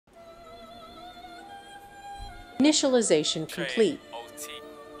Initialization complete.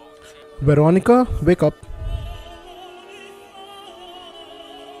 Veronica, wake up.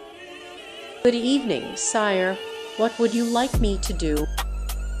 Good evening, sire. What would you like me to do?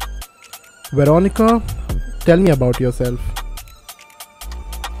 Veronica, tell me about yourself.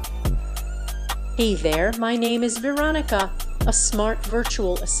 Hey there, my name is Veronica, a smart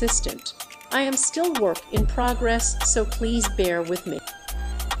virtual assistant. I am still work in progress, so please bear with me.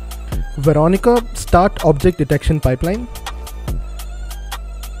 Veronica, start object detection pipeline.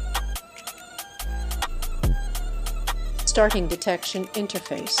 Starting detection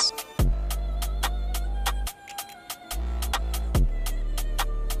interface.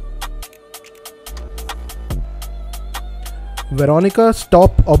 Veronica,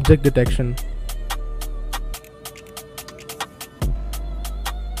 stop object detection.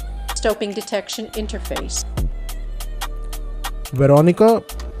 Stopping detection interface. Veronica,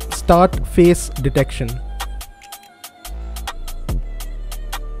 start face detection.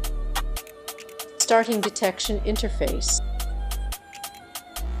 Starting detection interface.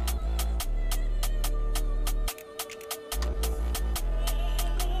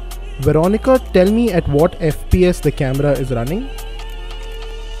 Veronica, tell me at what FPS the camera is running.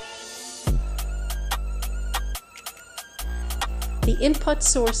 The input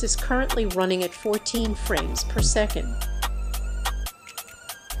source is currently running at 14 frames per second.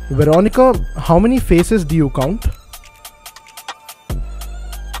 Veronica, how many faces do you count?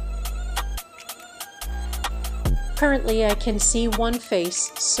 Currently, I can see one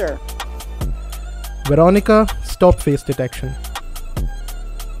face, sir. Veronica, stop face detection.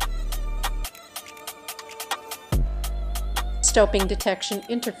 Stopping detection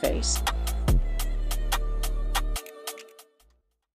interface.